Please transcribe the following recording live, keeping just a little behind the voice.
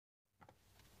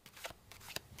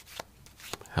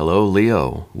Hello,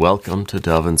 Leo. Welcome to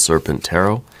Dove and Serpent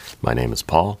Tarot. My name is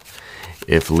Paul.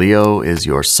 If Leo is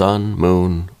your sun,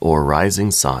 moon, or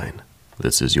rising sign,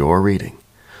 this is your reading.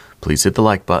 Please hit the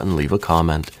like button, leave a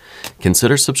comment.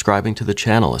 Consider subscribing to the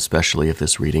channel, especially if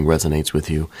this reading resonates with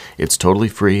you. It's totally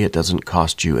free. It doesn't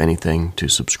cost you anything to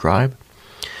subscribe.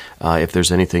 If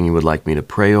there's anything you would like me to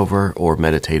pray over or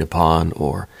meditate upon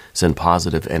or send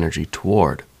positive energy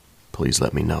toward, please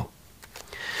let me know.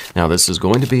 Now, this is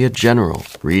going to be a general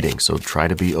reading, so try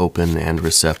to be open and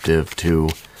receptive to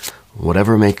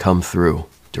whatever may come through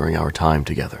during our time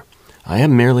together. I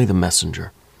am merely the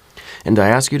messenger, and I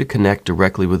ask you to connect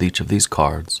directly with each of these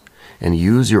cards and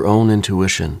use your own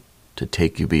intuition to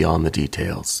take you beyond the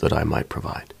details that I might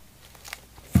provide.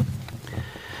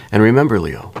 And remember,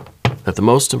 Leo, that the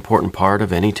most important part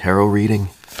of any tarot reading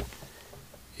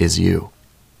is you.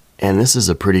 And this is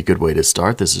a pretty good way to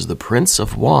start. This is the Prince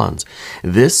of Wands.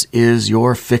 This is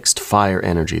your fixed fire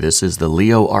energy. This is the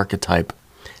Leo archetype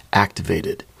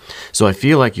activated. So I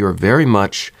feel like you're very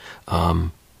much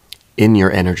in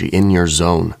your energy, in your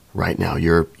zone right now.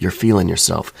 You're feeling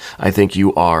yourself. I think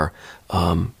you are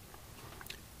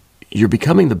you're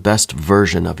becoming the best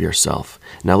version of yourself.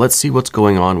 Now let's see what's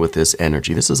going on with this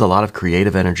energy. This is a lot of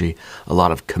creative energy, a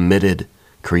lot of committed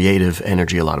creative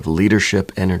energy, a lot of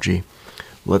leadership energy.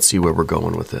 Let's see where we're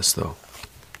going with this, though.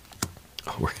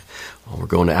 We're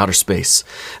going to outer space.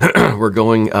 We're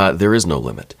going, there is no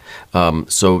limit.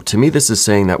 So to me, this is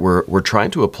saying that we're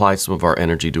trying to apply some of our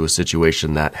energy to a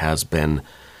situation that has been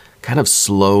kind of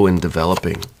slow in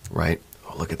developing, right?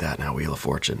 Oh, look at that now, Wheel of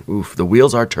Fortune. Oof, the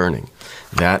wheels are turning.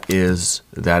 That is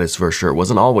for sure. It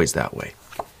wasn't always that way.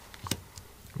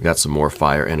 We got some more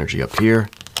fire energy up here.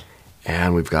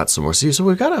 And we've got some more. See, so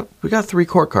we got 3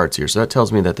 court cards here. So that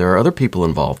tells me that there are other people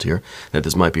involved here. That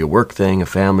this might be a work thing, a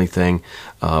family thing.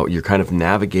 You're kind of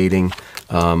navigating.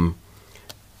 You're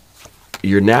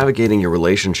navigating your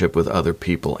relationship with other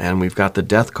people. And we've got the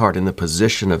Death card in the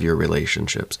position of your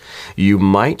relationships. You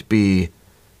might be.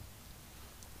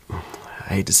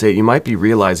 I hate to say it. You might be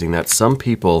realizing that some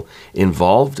people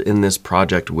involved in this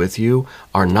project with you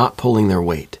are not pulling their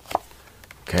weight.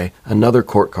 Okay, another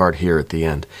court card here at the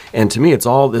end. And to me, it's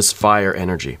all this fire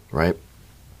energy, right?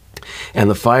 And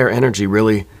the fire energy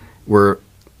really, we're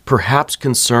perhaps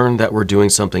concerned that we're doing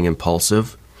something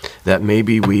impulsive, that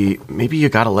maybe you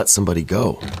got to let somebody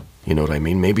go. You know what I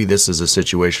mean? Maybe this is a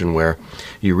situation where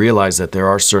you realize that there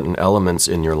are certain elements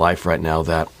in your life right now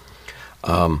that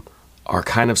are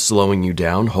kind of slowing you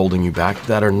down, holding you back,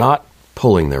 that are not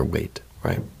pulling their weight,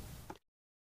 right?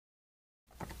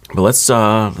 But let's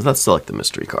select the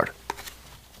mystery card.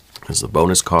 This is the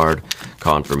bonus card,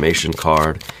 confirmation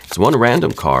card. It's one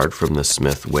random card from the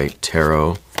Smith-Waite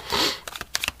Tarot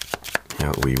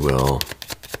that we will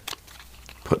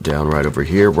put down right over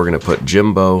here. We're going to put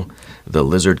Jimbo, the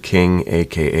Lizard King,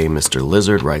 a.k.a. Mr.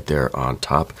 Lizard, right there on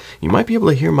top. You might be able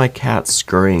to hear my cat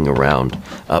scurrying around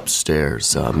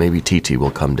upstairs. Maybe TT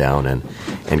will come down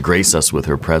and grace us with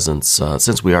her presence,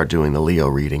 since we are doing the Leo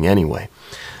reading anyway.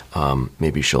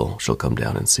 Maybe she'll come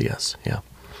down and see us, yeah.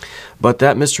 But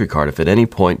that mystery card, if at any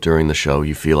point during the show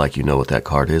you feel like you know what that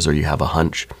card is or you have a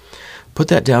hunch, put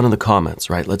that down in the comments,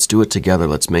 right? Let's do it together.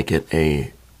 Let's make it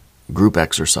a group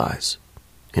exercise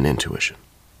in intuition,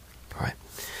 all right?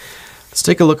 Let's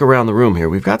take a look around the room here.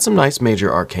 We've got some nice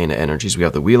major arcana energies. We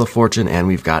have the Wheel of Fortune and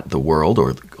we've got the world,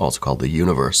 or also called the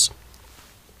universe.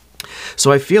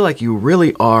 So I feel like you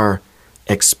really are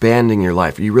expanding your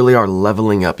life. You really are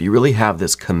leveling up. You really have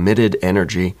this committed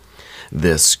energy,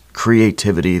 this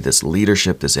creativity, this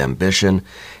leadership, this ambition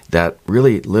that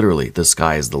really, literally, the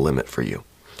sky is the limit for you.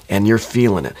 And you're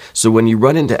feeling it. So when you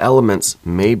run into elements,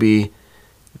 maybe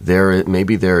there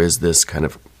is this kind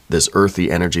of, this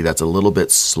earthy energy that's a little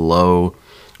bit slow,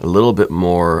 a little bit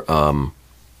more, I'm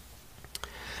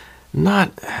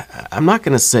not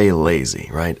going to say lazy,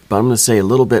 right? But I'm going to say a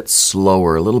little bit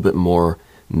slower, a little bit more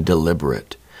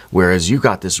deliberate, whereas you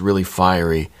got this really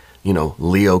fiery,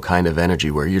 Leo kind of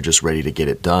energy where you're just ready to get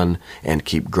it done and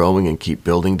keep growing and keep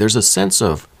building. There's a sense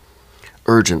of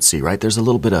urgency, right? There's a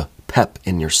little bit of pep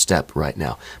in your step right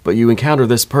now. But you encounter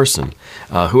this person,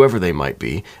 whoever they might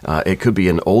be. It could be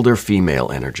an older female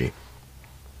energy.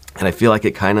 And I feel like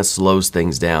it kind of slows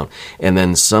things down. And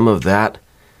then some of that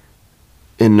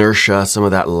inertia, some of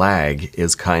that lag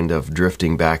is kind of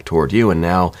drifting back toward you, and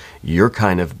now you're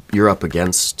up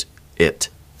against it,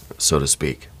 so to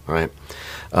speak, all right?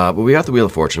 But we got the Wheel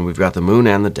of Fortune, we've got the Moon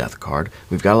and the Death card.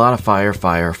 We've got a lot of fire,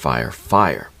 fire, fire,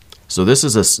 fire. So this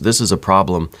is a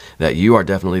problem that you are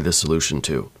definitely the solution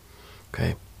to,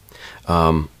 okay?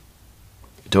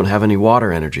 don't have any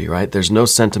water energy, right? There's no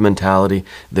sentimentality.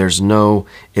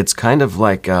 It's kind of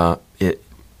like,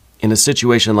 in a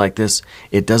situation like this,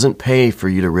 it doesn't pay for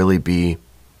you to really be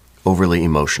overly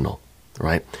emotional,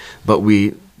 right? But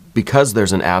because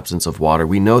there's an absence of water,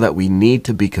 we know that we need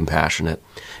to be compassionate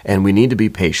and we need to be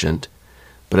patient,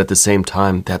 but at the same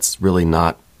time, that's really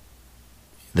not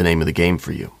the name of the game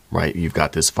for you, right? You've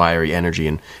got this fiery energy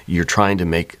and you're trying to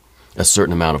make a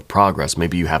certain amount of progress.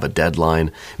 Maybe you have a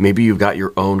deadline. Maybe you've got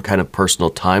your own kind of personal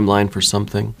timeline for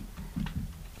something,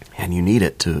 and you need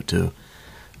it to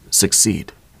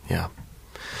succeed. Yeah.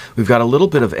 We've got a little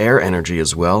bit of air energy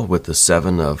as well with the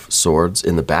Seven of Swords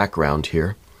in the background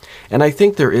here. And I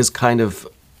think there is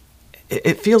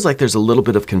it feels like there's a little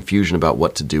bit of confusion about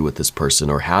what to do with this person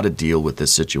or how to deal with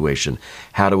this situation,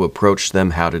 how to approach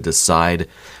them, how to decide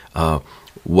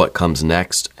what comes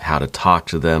next, how to talk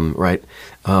to them, right?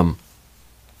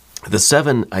 The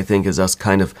Seven, I think, is us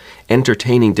kind of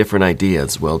entertaining different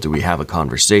ideas. Well, do we have a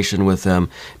conversation with them?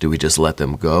 Do we just let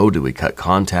them go? Do we cut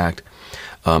contact?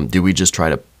 Do we just try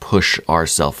to push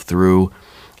ourselves through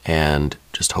and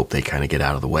just hope they kind of get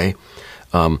out of the way?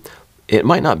 It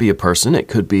might not be a person. It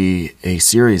could be a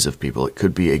series of people. It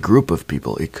could be a group of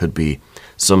people. It could be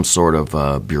some sort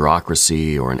of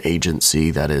bureaucracy or an agency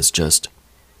that is just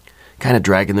kind of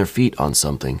dragging their feet on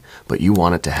something, but you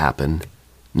want it to happen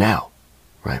now,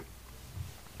 right?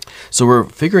 So we're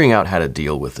figuring out how to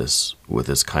deal with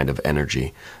this kind of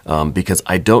energy because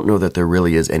I don't know that there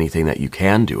really is anything that you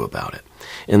can do about it.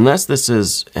 Unless this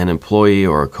is an employee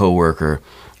or a coworker,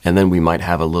 and then we might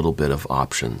have a little bit of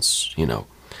options,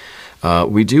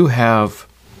 we do have,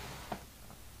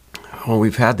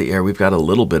 we've had the air, we've got a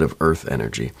little bit of earth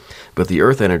energy, but the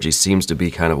earth energy seems to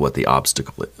be kind of what the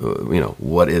obstacle,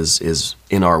 what is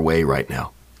in our way right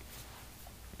now.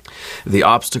 The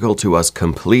obstacle to us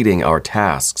completing our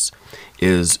tasks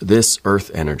is this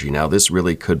earth energy. Now, this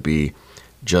really could be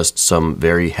just some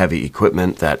very heavy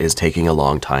equipment that is taking a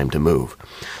long time to move.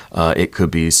 It could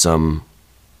be some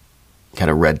kind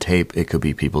of red tape. It could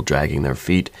be people dragging their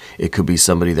feet. It could be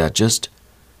somebody that just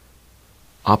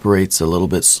operates a little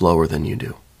bit slower than you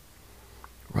do,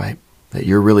 right? That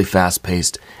you're really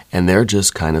fast-paced and they're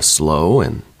just kind of slow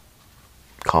and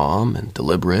calm and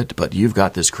deliberate, but you've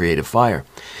got this creative fire.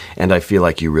 And I feel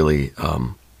like you really,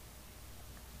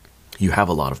 you have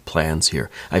a lot of plans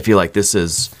here. I feel like this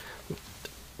is,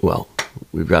 well,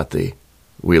 we've got the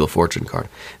Wheel of Fortune card.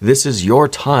 This is your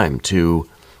time to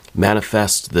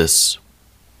manifest this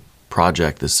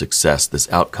project, this success,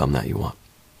 this outcome that you want.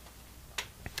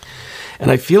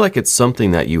 And I feel like it's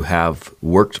something that you have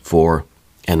worked for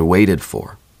and waited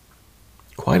for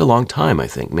quite a long time, I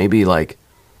think. Maybe like,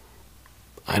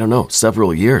 I don't know,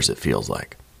 several years it feels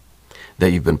like.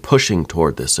 That you've been pushing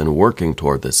toward this and working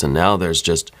toward this, and now there's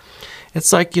just,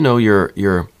 it's like,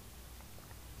 you're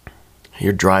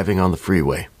driving on the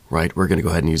freeway, right? We're going to go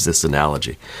ahead and use this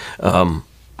analogy.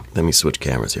 Let me switch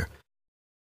cameras here.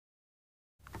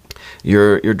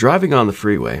 You're driving on the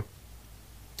freeway,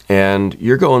 and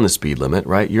you're going the speed limit,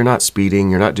 right? You're not speeding.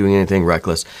 You're not doing anything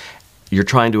reckless. You're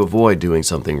trying to avoid doing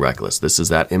something reckless. This is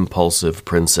that impulsive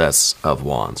princess of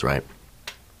wands, right?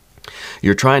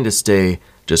 You're trying to stay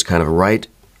just kind of right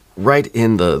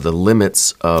in the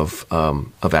limits of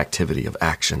activity, of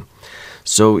action.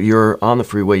 So you're on the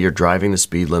freeway, you're driving the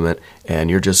speed limit, and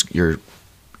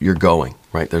you're going,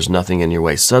 right? There's nothing in your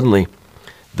way. Suddenly,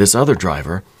 this other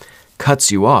driver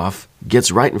cuts you off,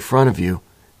 gets right in front of you,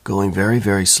 going very,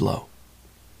 very slow.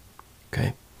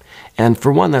 Okay? And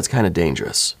for one, that's kind of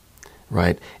dangerous,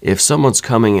 right? If someone's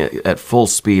coming at full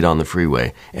speed on the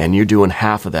freeway and you're doing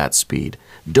half of that speed,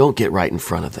 don't get right in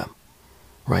front of them,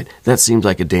 right? That seems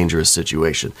like a dangerous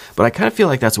situation. But I kind of feel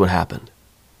like that's what happened.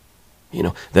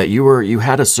 That you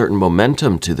had a certain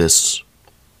momentum to this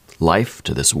life,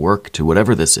 to this work, to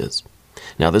whatever this is.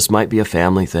 Now, this might be a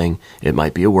family thing. It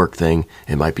might be a work thing.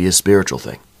 It might be a spiritual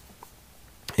thing.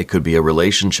 It could be a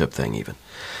relationship thing even.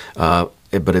 But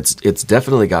it's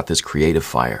definitely got this creative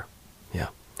fire. Yeah.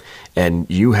 And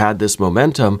you had this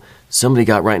momentum. Somebody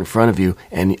got right in front of you,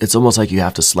 and it's almost like you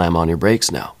have to slam on your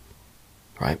brakes now,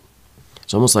 right?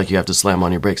 It's almost like you have to slam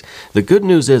on your brakes. The good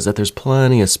news is that there's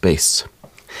plenty of space.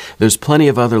 There's plenty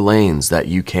of other lanes that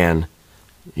you can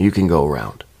go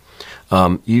around.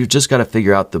 You've just got to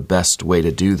figure out the best way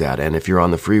to do that. And if you're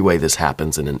on the freeway, this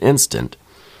happens in an instant.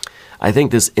 I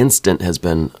think this instant has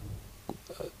been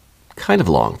kind of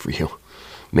long for you.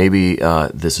 Maybe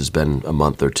this has been a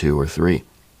month or 2 or 3.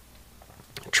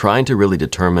 Trying to really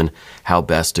determine how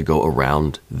best to go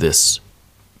around this.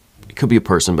 It could be a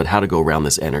person, but how to go around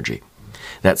this energy.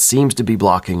 That seems to be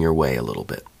blocking your way a little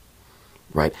bit,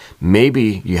 right?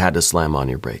 Maybe you had to slam on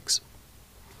your brakes.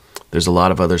 There's a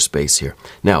lot of other space here.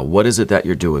 Now, what is it that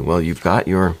you're doing? Well, you've got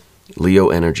your Leo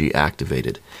energy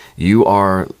activated.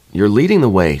 You're leading the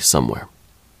way somewhere.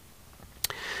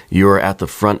 You're at the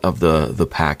front of the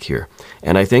pack here.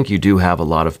 And I think you do have a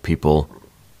lot of people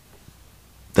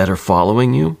that are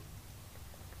following you.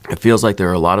 It feels like there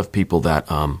are a lot of people that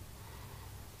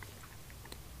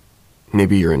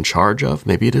maybe you're in charge of.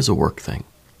 Maybe it is a work thing.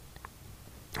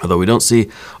 Although we don't see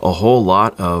a whole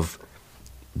lot of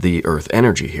the earth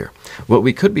energy here. What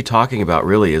we could be talking about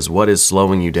really is what is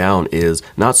slowing you down is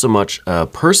not so much a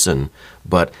person,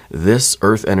 but this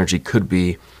earth energy could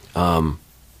be the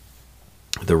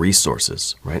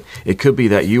resources, right? It could be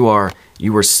that you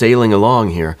were sailing along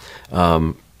here,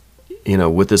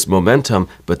 with this momentum,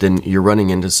 but then you're running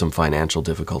into some financial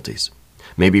difficulties.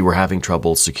 Maybe we're having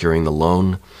trouble securing the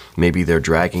loan. Maybe they're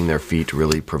dragging their feet,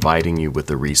 really providing you with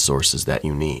the resources that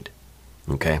you need.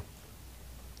 Okay?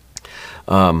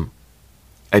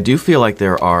 I do feel like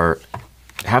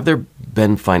have there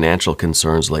been financial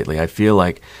concerns lately? I feel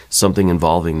like something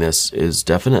involving this is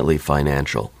definitely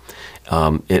financial.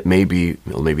 It may be,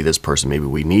 maybe this person, maybe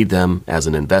we need them as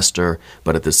an investor,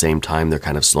 but at the same time, they're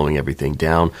kind of slowing everything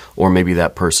down. Or maybe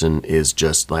that person is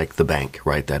just like the bank,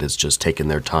 right? That is just taking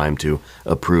their time to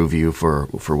approve you for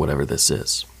whatever this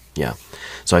is. Yeah.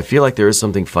 So I feel like there is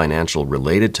something financial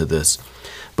related to this.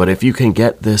 But if you can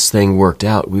get this thing worked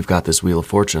out, we've got this Wheel of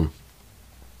Fortune.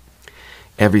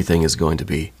 Everything is going to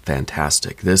be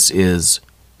fantastic. This is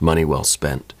money well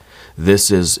spent. This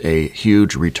is a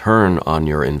huge return on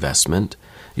your investment.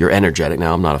 You're energetic.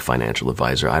 Now, I'm not a financial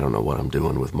advisor. I don't know what I'm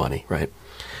doing with money, right?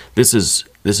 This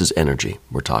is energy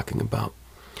we're talking about.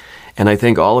 And I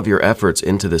think all of your efforts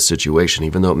into this situation,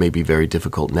 even though it may be very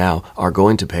difficult now, are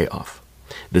going to pay off.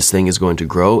 This thing is going to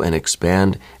grow and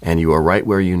expand, and you are right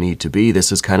where you need to be.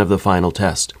 This is kind of the final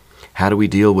test. How do we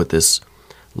deal with this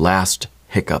last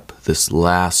hiccup, this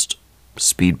last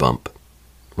speed bump,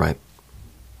 right?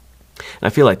 And I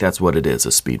feel like that's what it is,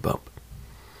 a speed bump.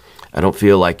 I don't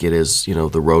feel like it is,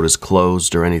 the road is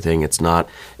closed or anything. It's not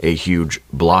a huge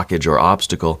blockage or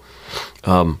obstacle.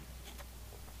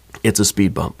 It's a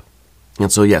speed bump.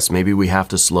 And so, yes, maybe we have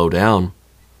to slow down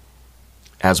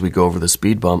as we go over the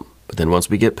speed bump. But then once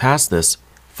we get past this,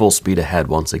 full speed ahead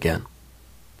once again.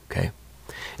 Okay?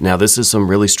 Now, this is some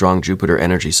really strong Jupiter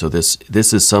energy. So this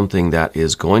is something that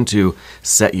is going to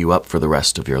set you up for the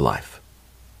rest of your life.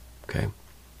 Okay?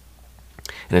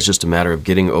 And it's just a matter of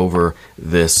getting over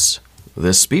this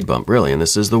speed bump, really. And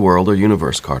this is the World or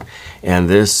Universe card. And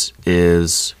this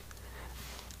is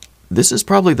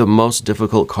probably the most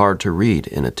difficult card to read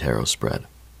in a tarot spread.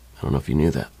 I don't know if you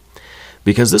knew that.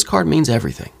 Because this card means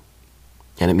everything.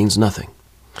 And it means nothing.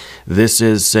 This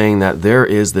is saying that there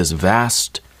is this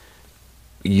vast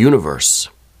universe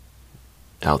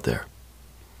out there.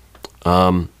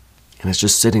 And it's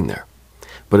just sitting there.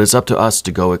 But it's up to us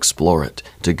to go explore it,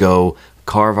 to go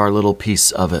carve our little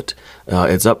piece of it.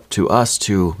 It's up to us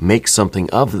to make something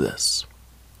of this,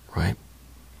 right?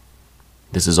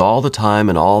 This is all the time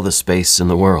and all the space in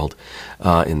the world,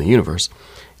 in the universe.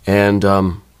 And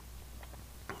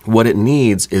what it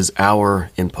needs is our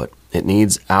input. It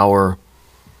needs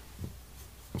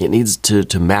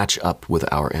to match up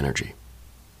with our energy,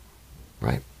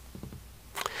 right?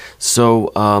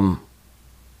 So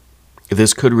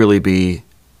this could really be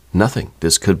nothing.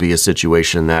 This could be a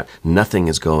situation that nothing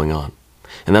is going on.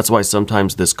 And that's why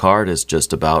sometimes this card is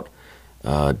just about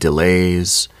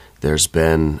delays. There's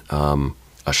been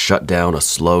a shutdown, a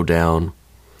slowdown.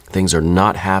 Things are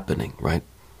not happening, right?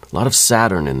 A lot of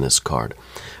Saturn in this card.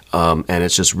 And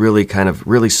it's just really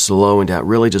really slowing down,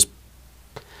 really just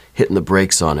hitting the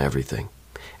brakes on everything.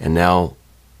 And now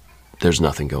there's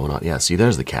nothing going on. Yeah, see,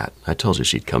 there's the cat. I told you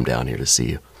she'd come down here to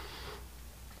see you.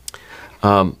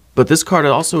 But this card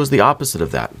also is the opposite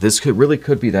of that. This could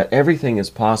be that everything is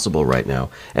possible right now.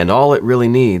 And all it really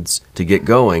needs to get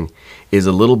going is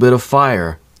a little bit of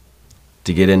fire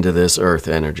to get into this earth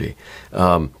energy.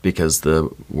 Because the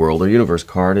World or Universe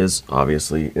card is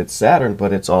obviously, it's Saturn,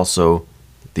 but it's also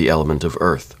the element of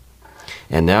earth.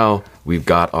 And now we've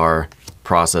got our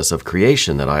process of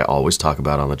creation that I always talk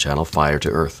about on the channel, fire to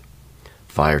earth.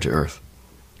 Fire to earth,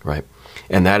 right?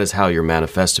 And that is how you're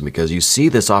manifesting, because you see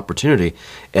this opportunity,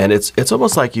 and it's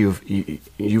almost like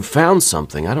you've found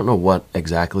something. I don't know what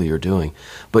exactly you're doing,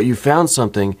 but you found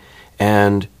something,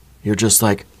 and you're just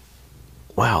like,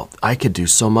 wow, I could do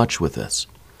so much with this.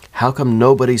 How come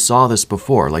nobody saw this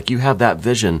before? Like, you have that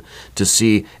vision to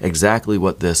see exactly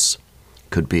what this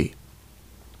could be.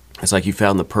 It's like you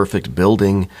found the perfect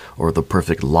building or the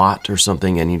perfect lot or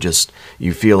something, and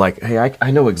you feel like, hey,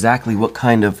 I know exactly what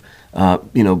kind of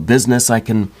business I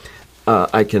can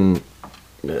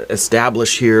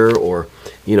establish here, or,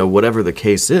 you know, whatever the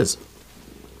case is.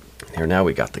 Here, now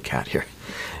we got the cat here.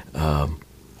 I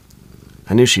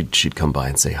knew she'd come by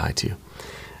and say hi to you.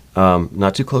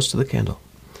 Not too close to the candle.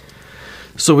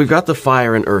 So we've got the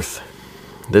fire and earth.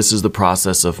 This is the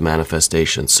process of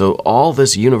manifestation. So all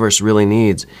this universe really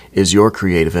needs is your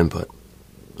creative input.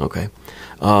 Okay?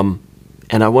 And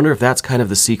I wonder if that's kind of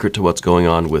the secret to what's going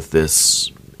on with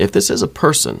this. If this is a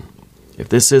person, if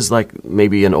this is like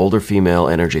maybe an older female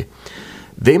energy,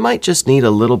 they might just need a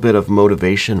little bit of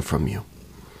motivation from you.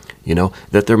 You know,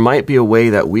 that there might be a way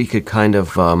that we could kind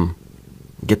of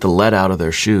get the lead out of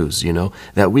their shoes, you know,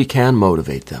 that we can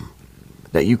motivate them,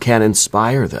 that you can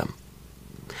inspire them.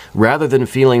 Rather than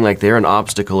feeling like they're an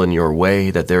obstacle in your way,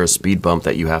 that they're a speed bump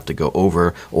that you have to go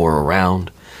over or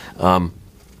around,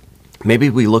 maybe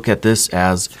we look at this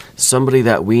as somebody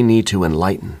that we need to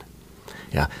enlighten.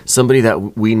 Yeah, somebody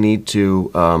that we need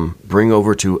to bring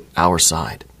over to our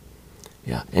side.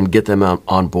 Yeah, and get them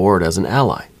on board as an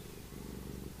ally.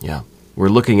 Yeah, we're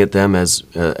looking at them as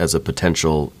a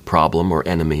potential problem or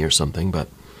enemy or something, but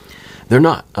they're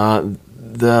not.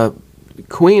 The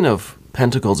Queen of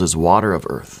Pentacles is water of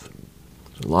earth.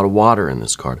 There's a lot of water in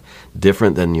this card,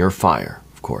 different than your fire,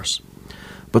 of course.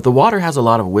 But the water has a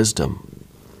lot of wisdom,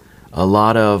 a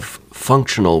lot of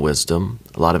functional wisdom,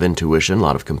 a lot of intuition, a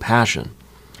lot of compassion.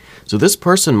 So this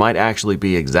person might actually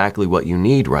be exactly what you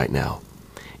need right now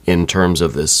in terms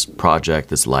of this project,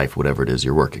 this life, whatever it is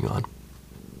you're working on.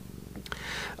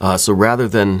 So rather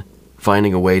than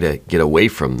finding a way to get away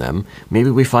from them, maybe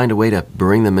we find a way to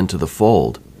bring them into the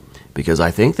fold, because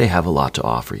I think they have a lot to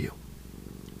offer you.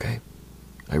 Okay?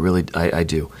 I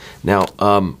do. Now,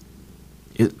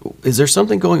 is there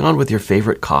something going on with your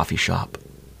favorite coffee shop?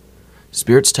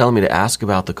 Spirit's telling me to ask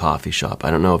about the coffee shop.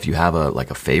 I don't know if you have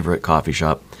a favorite coffee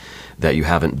shop that you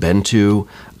haven't been to,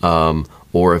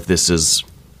 or if this is,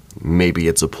 maybe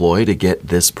it's a ploy to get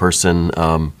this person,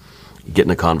 get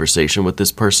in a conversation with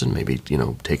this person, maybe, you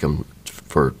know, take them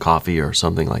for coffee or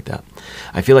something like that.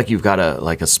 I feel like you've got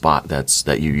a spot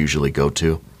that you usually go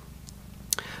to,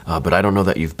 but I don't know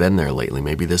that you've been there lately.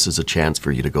 Maybe this is a chance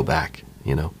for you to go back,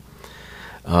 you know.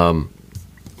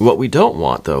 What we don't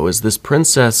want, though, is this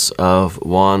Princess of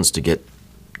Wands to get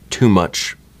too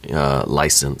much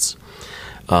license,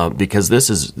 because this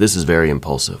is very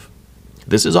impulsive.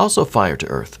 This is also fire to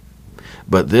earth,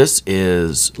 but this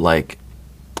is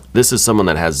someone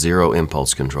that has zero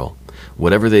impulse control.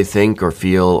 Whatever they think or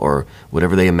feel or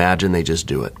whatever they imagine, they just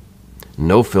do it.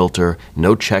 No filter,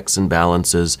 no checks and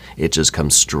balances. It just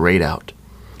comes straight out.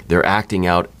 They're acting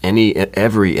out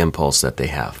every impulse that they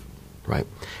have, right?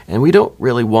 And we don't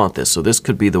really want this. So this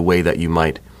could be the way that you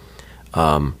might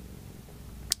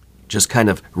just kind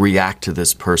of react to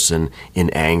this person in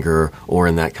anger or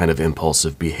in that kind of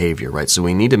impulsive behavior, right? So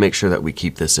we need to make sure that we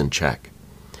keep this in check.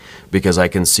 Because I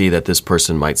can see that this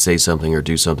person might say something or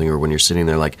do something, or when you're sitting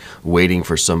there like waiting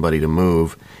for somebody to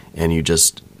move and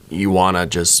you want to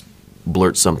just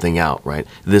blurt something out, right?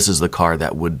 This is the card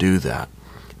that would do that.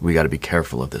 We got to be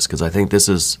careful of this, because I think this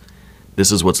is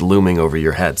what's looming over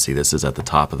your head. See, this is at the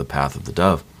top of the path of the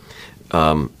dove.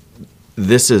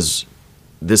 This is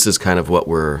kind of what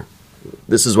we're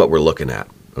looking at,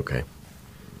 okay?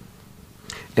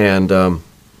 And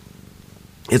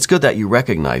it's good that you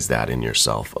recognize that in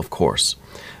yourself, of course,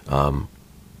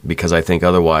 because I think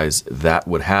otherwise that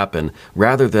would happen,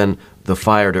 rather than the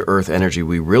fire to earth energy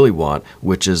we really want,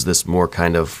 which is this more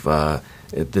kind of,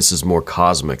 this is more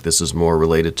cosmic. This is more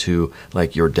related to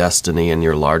like your destiny and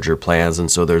your larger plans.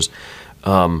 And so there's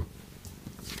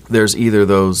either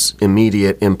those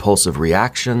immediate impulsive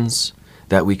reactions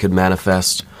that we could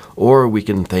manifest, or we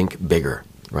can think bigger.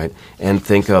 Right? And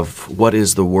think of what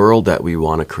is the world that we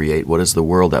want to create, what is the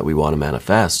world that we want to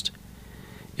manifest,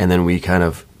 and then we kind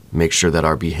of make sure that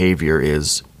our behavior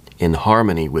is in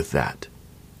harmony with that,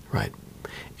 right?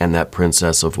 And that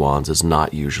Princess of Wands is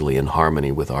not usually in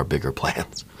harmony with our bigger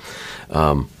plans.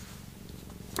 But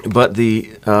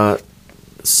the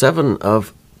Seven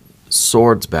of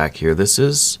Swords back here, this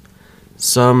is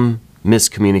some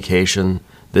miscommunication.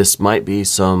 This might be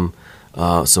some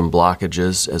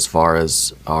blockages as far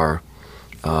as our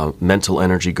mental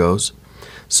energy goes.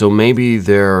 So maybe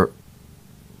there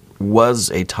was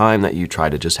a time that you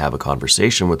tried to just have a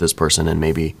conversation with this person, and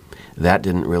maybe that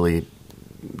didn't really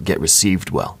get received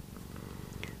well.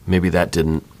 Maybe you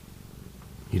didn't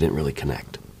really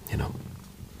connect, you know.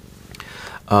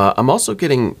 I'm also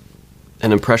getting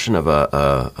an impression of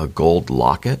a gold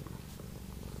locket,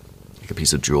 like a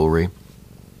piece of jewelry.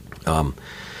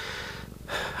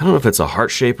 I don't know if it's a heart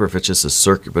shape or if it's just a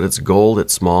circuit, but it's gold,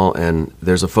 it's small, and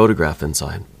there's a photograph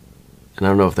inside. And I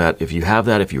don't know if you have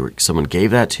that, someone gave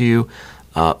that to you,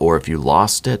 or if you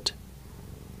lost it.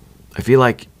 I feel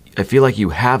like you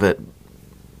have it,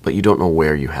 but you don't know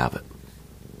where you have it,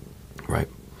 right?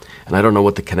 And I don't know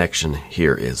what the connection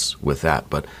here is with that,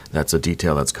 but that's a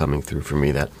detail that's coming through for me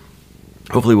that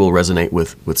hopefully will resonate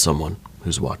with someone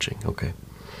who's watching, okay?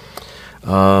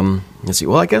 Let's see.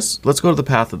 Well, I guess let's go to the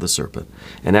path of the serpent.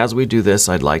 And as we do this,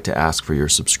 I'd like to ask for your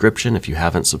subscription. If you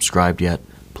haven't subscribed yet,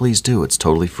 please do. It's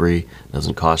totally free. It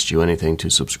doesn't cost you anything to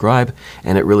subscribe,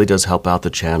 and it really does help out the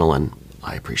channel, and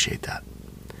I appreciate that.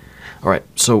 All right,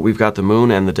 so we've got the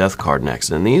Moon and the Death card next,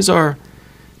 and they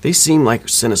seem like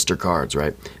sinister cards,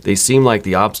 right? They seem like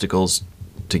the obstacles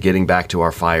to getting back to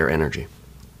our fire energy.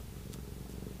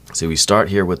 See, we start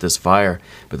here with this fire,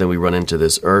 but then we run into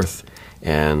this earth,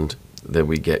 and then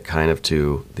we get kind of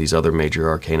to these other major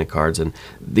arcana cards, and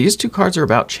these two cards are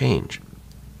about change,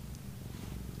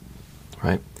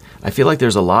 right? I feel like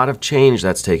there's a lot of change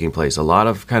that's taking place, a lot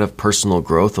of kind of personal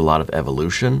growth, a lot of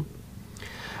evolution.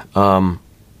 The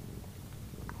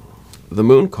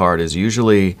Moon card is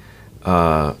usually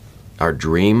our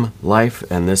dream life,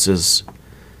 and this is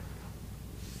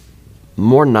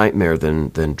more nightmare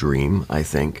than dream, I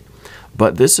think.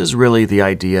 But this is really the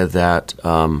idea that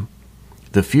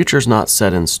the future's not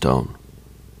set in stone.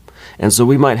 And so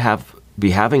we might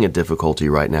be having a difficulty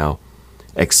right now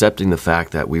accepting the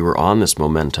fact that we were on this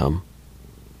momentum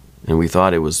and we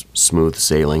thought it was smooth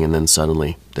sailing, and then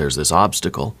suddenly there's this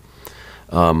obstacle.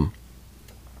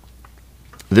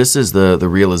 This is the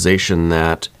realization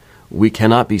that we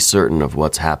cannot be certain of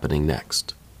what's happening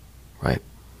next, right?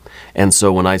 And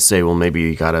so when I say, well, maybe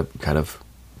you got to kind of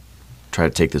try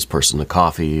to take this person to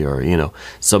coffee, or, you know,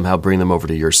 somehow bring them over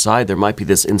to your side, there might be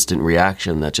this instant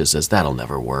reaction that just says, that'll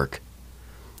never work,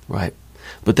 right?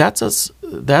 But that's us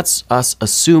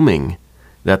assuming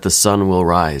that the sun will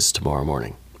rise tomorrow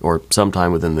morning, or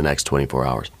sometime within the next 24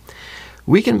 hours.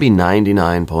 We can be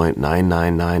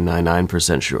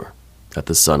 99.99999% sure that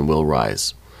the sun will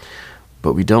rise,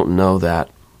 but we don't know that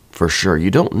for sure. You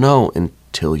don't know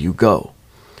until you go,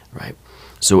 right?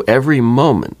 So every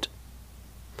moment,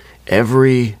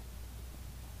 every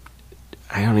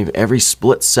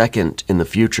split second in the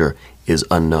future is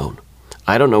unknown.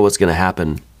 I don't know what's going to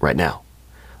happen right now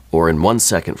or in 1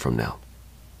 second from now.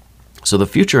 So the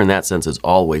future in that sense is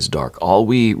always dark. All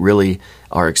we really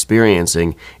are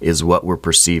experiencing is what we're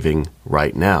perceiving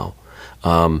right now.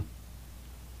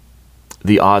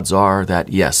 The odds are that,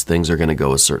 yes, things are going to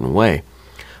go a certain way,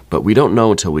 but we don't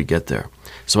know until we get there.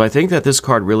 So I think that this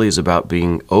card really is about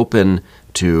being open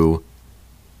to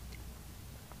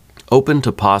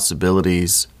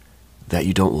possibilities that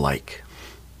you don't like,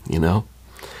 you know?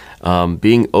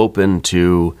 Being open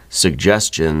to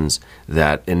suggestions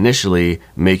that initially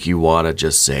make you want to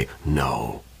just say,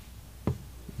 no,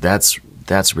 that's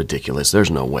ridiculous.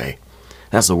 There's no way.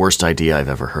 That's the worst idea I've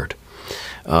ever heard.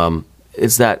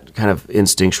 It's that kind of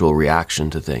instinctual reaction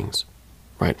to things,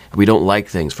 right? We don't like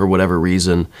things for whatever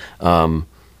reason.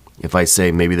 If I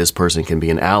say maybe this person can be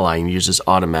an ally, and you just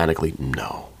automatically,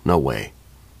 no way.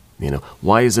 You know,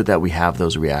 why is it that we have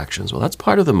those reactions? Well, that's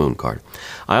part of the Moon card.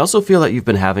 I also feel that you've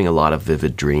been having a lot of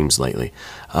vivid dreams lately.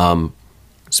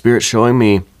 Spirit's showing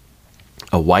me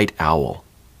a white owl.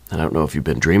 I don't know if you've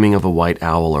been dreaming of a white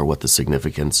owl or what the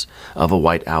significance of a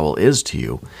white owl is to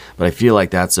you, but I feel like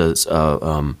that's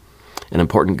an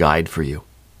important guide for you,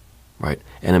 right?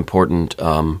 An important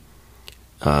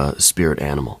spirit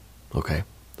animal, okay?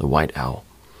 The white owl.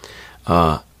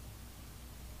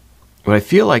 But I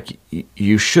feel like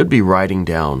you should be writing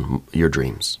down your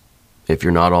dreams. If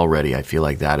you're not already, I feel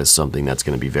like that is something that's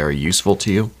going to be very useful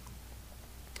to you.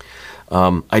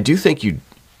 I do think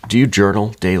do you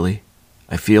journal daily?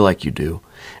 I feel like you do.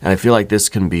 And I feel like this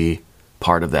can be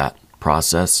part of that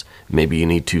process. Maybe you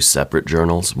need 2 separate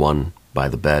journals, one by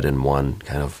the bed and one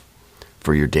kind of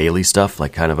for your daily stuff,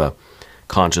 like kind of a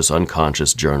conscious,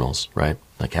 unconscious journals, right?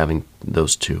 Like having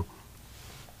those 2.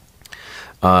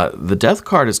 The Death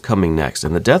card is coming next,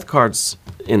 and the Death card's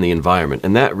in the environment,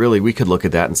 and that really, we could look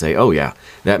at that and say, oh yeah,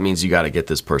 that means you got to get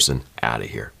this person out of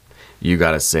here. You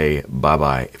got to say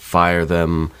bye-bye, fire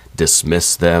them,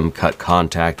 dismiss them, cut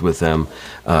contact with them,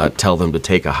 tell them to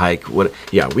take a hike.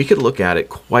 Yeah, we could look at it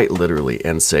quite literally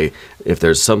and say, if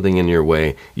there's something in your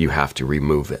way, you have to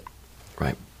remove it,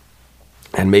 right?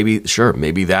 And maybe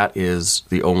that is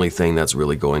the only thing that's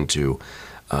really going to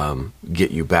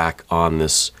get you back on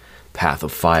this path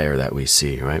of fire that we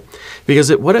see, right?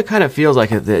 Because what it kind of feels like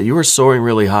is that you were soaring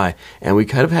really high, and we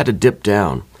kind of had to dip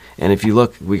down. And if you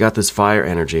look, we got this fire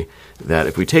energy that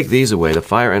if we take these away, the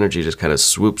fire energy just kind of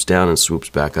swoops down and swoops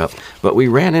back up. But we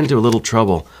ran into a little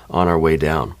trouble on our way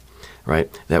down. right?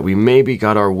 That we maybe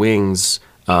got our wings,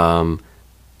 a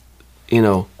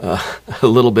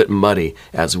little bit muddy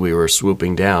as we were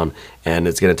swooping down, and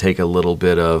it's going to take a little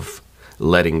bit of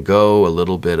letting go, a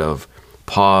little bit of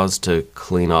pause to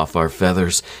clean off our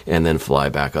feathers, and then fly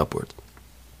back upwards.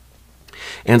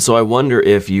 And so I wonder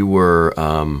if you were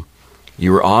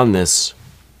on this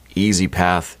easy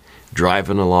path,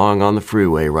 driving along on the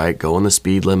freeway, right? Going the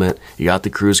speed limit. You got the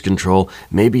cruise control.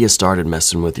 Maybe you started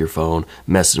messing with your phone,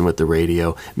 messing with the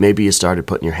radio. Maybe you started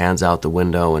putting your hands out the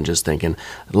window and just thinking,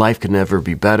 life could never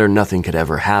be better. Nothing could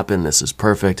ever happen. This is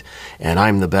perfect. And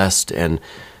I'm the best. And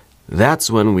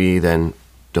that's when we then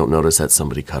don't notice that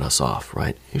somebody cut us off,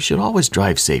 right? You should always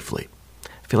drive safely.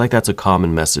 I feel like that's a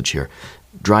common message here.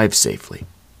 Drive safely.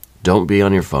 Don't be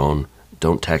on your phone.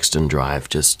 Don't text and drive.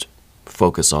 Just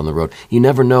focus on the road. You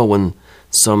never know when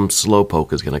some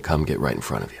slowpoke is going to come get right in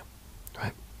front of you,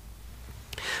 right?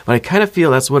 But I kind of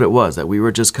feel that's what it was, that we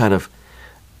were just kind of,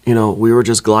 we were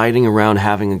just gliding around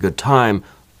having a good time.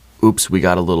 Oops, we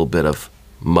got a little bit of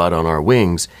mud on our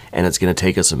wings, and it's going to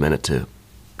take us a minute to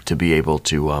be able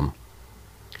to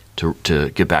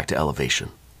get back to elevation.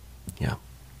 Yeah.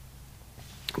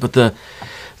 But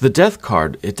the death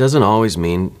card, it doesn't always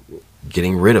mean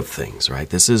getting rid of things, right?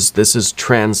 This is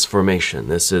transformation.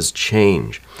 This is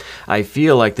change. I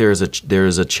feel like there is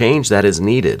a change that is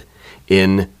needed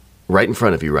right in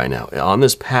front of you right now. On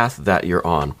this path that you're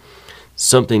on,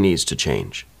 something needs to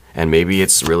change. And maybe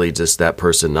it's really just that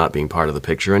person not being part of the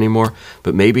picture anymore,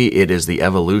 but maybe it is the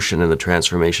evolution and the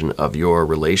transformation of your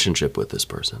relationship with this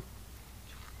person.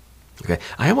 Okay,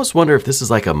 I almost wonder if this is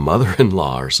like a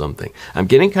mother-in-law or something. I'm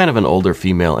getting kind of an older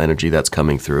female energy that's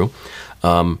coming through.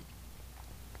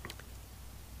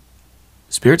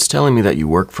 Spirit's telling me that you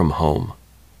work from home.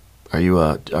 Are you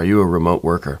a remote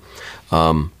worker?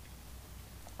 That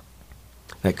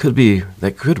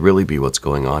could really be what's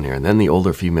going on here. And then the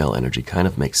older female energy kind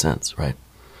of makes sense, right?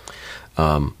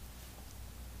 And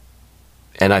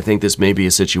I think this may be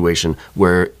a situation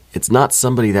where it's not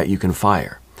somebody that you can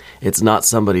fire. It's not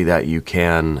somebody that you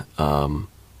can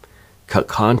cut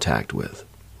contact with,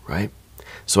 right?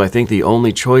 So I think the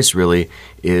only choice really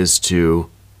is to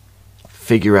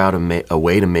figure out a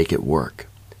way to make it work.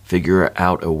 Figure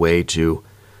out a way to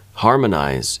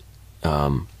harmonize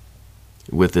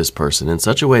with this person in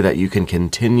such a way that you can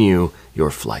continue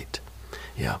your flight.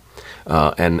 Yeah.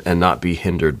 And not be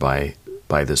hindered by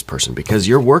this person. Because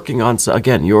you're working on,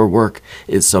 again, your work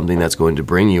is something that's going to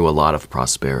bring you a lot of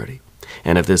prosperity.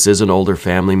 And if this is an older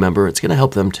family member, it's going to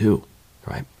help them too,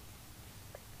 right?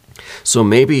 So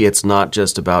maybe it's not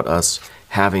just about us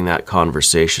having that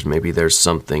conversation. Maybe there's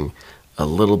something a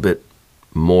little bit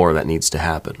more that needs to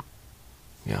happen.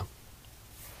 Yeah.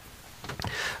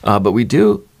 But we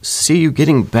do see you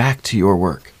getting back to your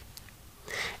work.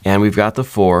 And we've got the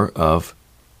Four of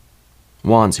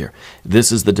Wands here.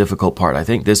 This is the difficult part. I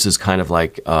think this is kind of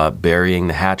like burying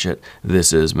the hatchet.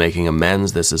 This is making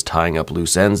amends. This is tying up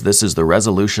loose ends. This is the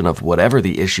resolution of whatever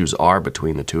the issues are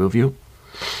between the two of you.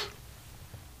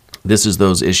 This is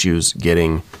those issues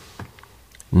getting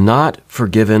not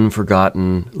forgiven,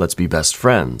 forgotten, let's be best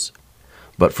friends,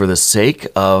 but for the sake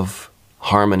of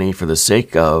harmony, for the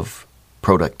sake of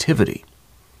productivity,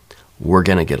 we're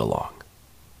going to get along,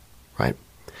 right?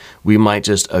 We might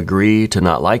just agree to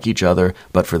not like each other,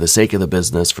 but for the sake of the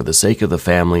business, for the sake of the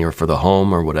family, or for the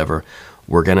home, or whatever,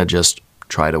 we're going to just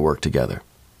try to work together.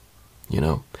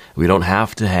 We don't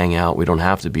have to hang out. We don't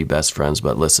have to be best friends,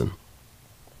 but listen,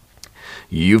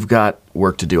 you've got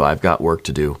work to do. I've got work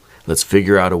to do. Let's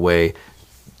figure out a way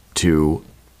to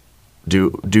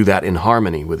do that in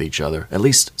harmony with each other, at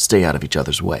least stay out of each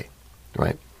other's way,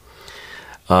 right?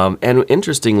 And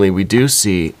interestingly, we do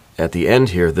see at the end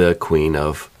here the Queen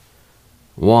of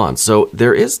Wands. So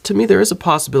there is a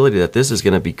possibility that this is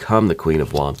going to become the Queen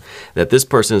of Wands, that this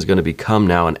person is going to become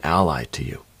now an ally to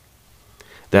you.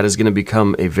 That is going to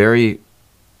become a very,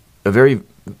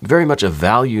 very much a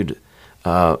valued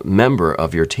member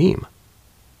of your team.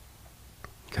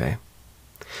 Okay?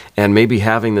 And maybe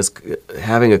having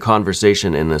a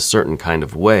conversation in a certain kind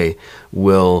of way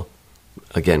will,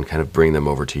 again, kind of bring them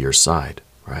over to your side,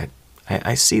 right?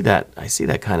 I see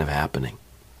that kind of happening.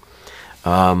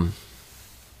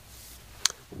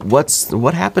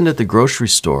 What happened at the grocery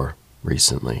store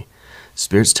recently?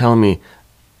 Spirit's telling me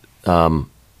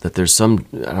that there's some,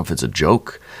 I don't know if it's a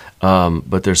joke,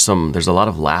 but there's a lot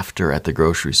of laughter at the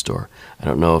grocery store. I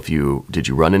don't know if did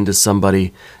you run into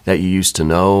somebody that you used to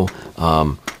know,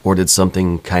 or did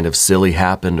something kind of silly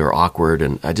happen or awkward?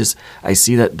 And I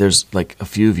see that there's like a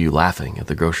few of you laughing at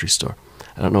the grocery store.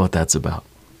 I don't know what that's about.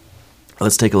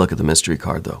 Let's take a look at the mystery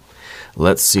card though.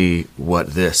 let's see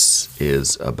what this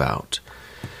is about.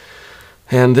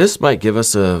 And this might give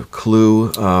us a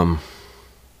clue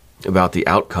about the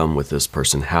outcome with this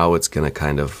person, how it's going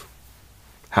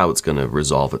to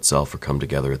resolve itself or come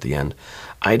together at the end.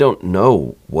 I don't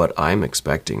know what I'm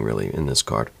expecting really in this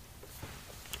card.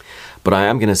 But I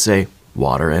am going to say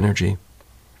water energy.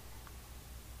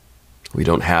 We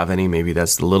don't have any. Maybe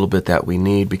that's the little bit that we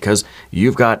need, because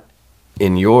you've got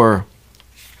in your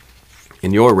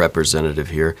representative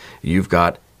here, you've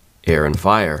got air and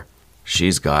fire.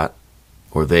 She's got,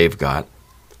 or they've got,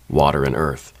 water and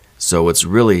earth. So it's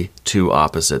really two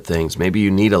opposite things. Maybe you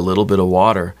need a little bit of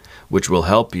water, which will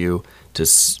help you to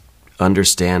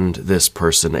understand this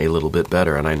person a little bit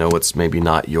better. And I know it's maybe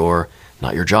not your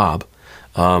job.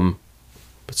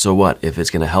 But so what? If it's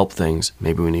going to help things,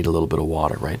 maybe we need a little bit of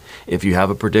water, right? If you have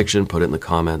a prediction, put it in the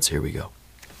comments. Here we go.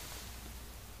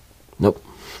 Nope.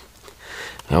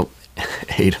 Nope.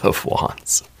 8 of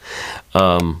Wands.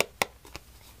 But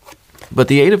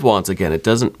the 8 of Wands, again, it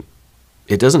doesn't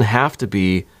have to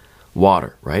be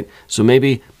water, right? So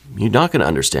maybe you're not going to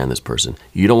understand this person.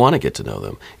 You don't want to get to know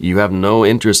them. You have no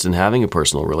interest in having a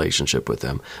personal relationship with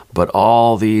them. But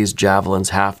all these javelins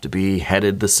have to be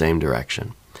headed the same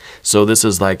direction. So this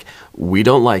is like, we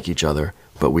don't like each other,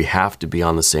 but we have to be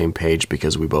on the same page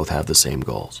because we both have the same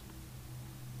goals,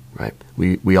 right?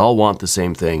 We all want the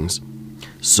same things.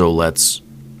 So let's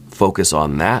focus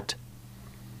on that.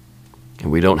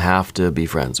 And we don't have to be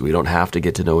friends. We don't have to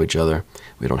get to know each other.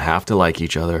 We don't have to like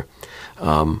each other.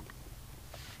 And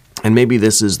maybe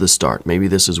this is the start. Maybe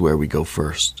this is where we go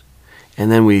first.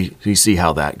 And then we see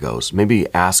how that goes. Maybe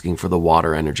asking for the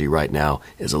water energy right now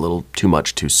is a little too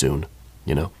much too soon,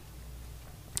 you know?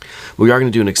 We are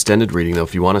going to do an extended reading, though.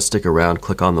 If you want to stick around,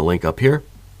 click on the link up here.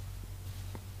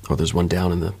 Or there's one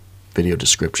down in the video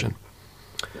description.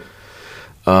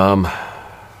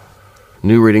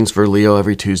 New readings for Leo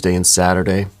every Tuesday and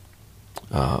Saturday.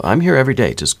 I'm here every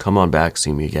day. Just come on back.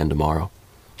 See me again tomorrow.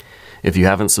 If you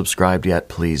haven't subscribed yet,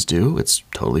 please do. It's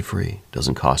totally free.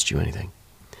 Doesn't cost you anything.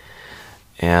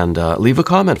 And leave a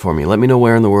comment for me. Let me know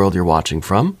where in the world you're watching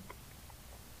from.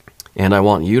 And I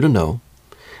want you to know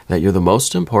that you're the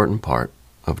most important part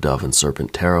of Dove and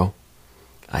Serpent Tarot.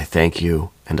 I thank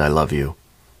you and I love you.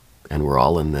 And we're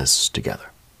all in this together.